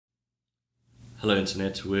Hello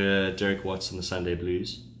Internet, we're Derick and the Sunday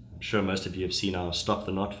Blues. I'm sure most of you have seen our Stop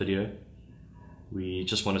the Knot video. We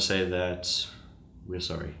just want to say that we're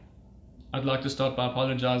sorry. I'd like to start by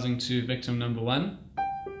apologizing to victim number 1.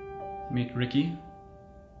 Meet Ricky.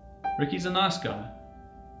 Ricky's a nice guy.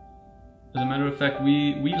 As a matter of fact,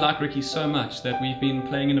 we like Ricky so much that we've been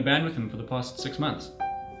playing in a band with him for the past 6 months.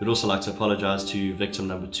 We'd also like to apologize to victim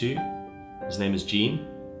number 2. His name is Gene.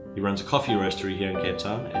 He runs a coffee roastery here in Cape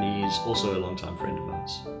Town, and he's also a long-time friend of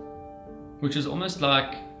ours. Which is almost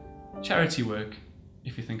like charity work,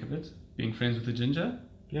 if you think of it. Being friends with a ginger.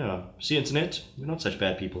 Yeah, see Internet, we're not such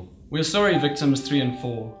bad people. We're sorry victims 3 and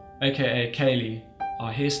 4, aka Kaylee,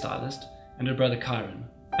 our hairstylist, and her brother Kyron.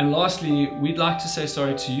 And lastly, we'd like to say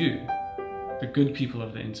sorry to you, the good people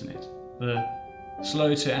of the internet. The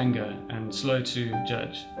slow to anger and slow to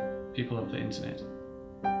judge people of the internet.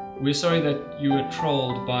 We're sorry that you were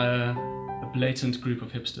trolled by a blatant group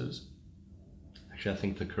of hipsters. Actually, I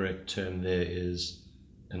think the correct term there is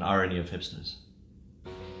an irony of hipsters.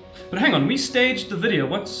 But hang on, we staged the video.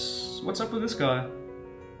 What's up with this guy?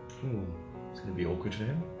 It's gonna be awkward for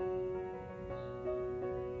him.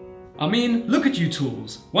 I mean, look at you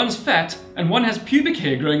tools. One's fat and one has pubic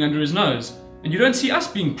hair growing under his nose. And you don't see us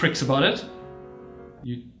being pricks about it.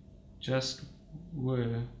 You just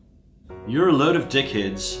were. You're a load of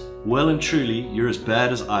dickheads. Well and truly, you're as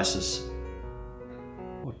bad as ISIS.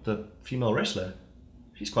 What, the female wrestler?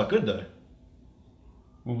 She's quite good though.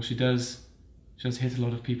 Well, she does hit a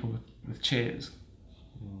lot of people with chairs.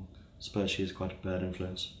 I suppose she is quite a bad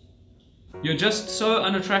influence. You're just so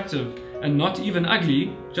unattractive and not even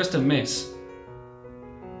ugly, just a mess.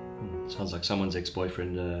 Sounds like someone's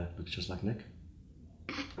ex-boyfriend looks just like Nick.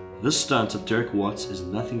 This stunt of Derick Watts is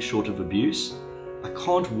nothing short of abuse. I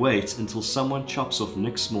can't wait until someone chops off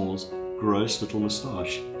Nick Small's gross little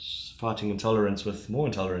moustache. It's fighting intolerance with more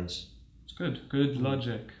intolerance. It's good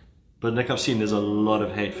logic. But Nick, I've seen there's a lot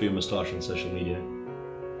of hate for your moustache on social media.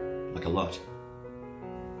 Like a lot.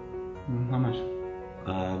 How much?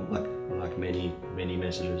 Like many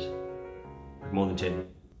messages. Like more than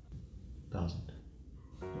 10,000.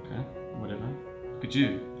 Okay, whatever. Look at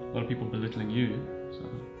you. A lot of people belittling you, so.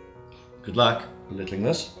 Good luck belittling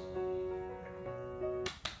this.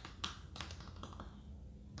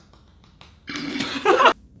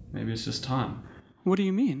 Maybe it's just time. What do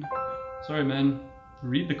you mean? Sorry, man.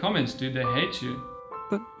 Read the comments, dude. They hate you.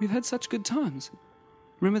 But we've had such good times.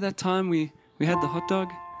 Remember that time we had the hot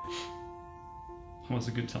dog? It was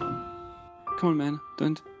a good time. Come on, man.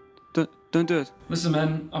 Don't do it. Listen,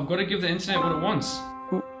 man. I've got to give the internet what it wants.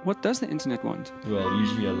 Well, what does the internet want? Well,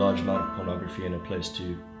 usually a large amount of pornography and a place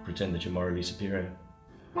to pretend that you're morally superior.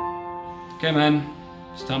 Okay, man.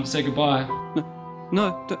 It's time to say goodbye.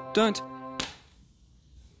 No, don't.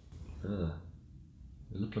 Ugh.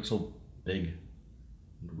 Your lip looks all big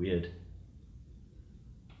and weird.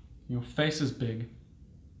 Your face is big.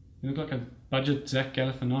 You look like a budget Zach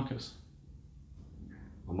Galifianakis.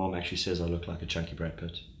 My mom actually says I look like a chunky Brad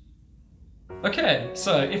Pitt. Okay,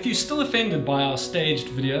 so if you're still offended by our staged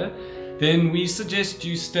video, then we suggest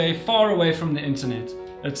you stay far away from the internet.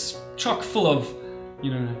 It's chock full of,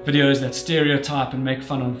 videos that stereotype and make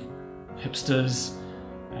fun of hipsters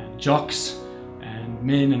and jocks and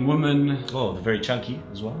men and women. Oh, they're very chunky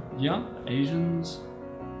as well. Yeah, Asians.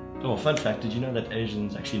 Oh, fun fact, did you know that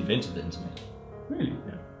Asians actually invented the internet? Really?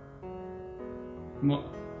 Yeah.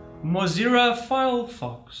 Mozilla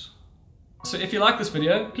Firefox. So if you like this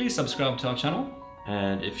video, please subscribe to our channel.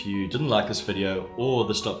 And if you didn't like this video or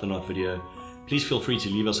the Stop the Knot video, please feel free to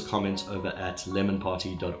leave us a comment over at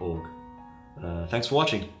lemonparty.org. Thanks for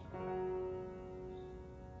watching.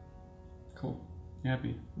 Cool. You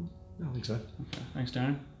happy? I think so. Okay. Thanks,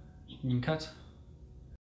 Darren. You can cut.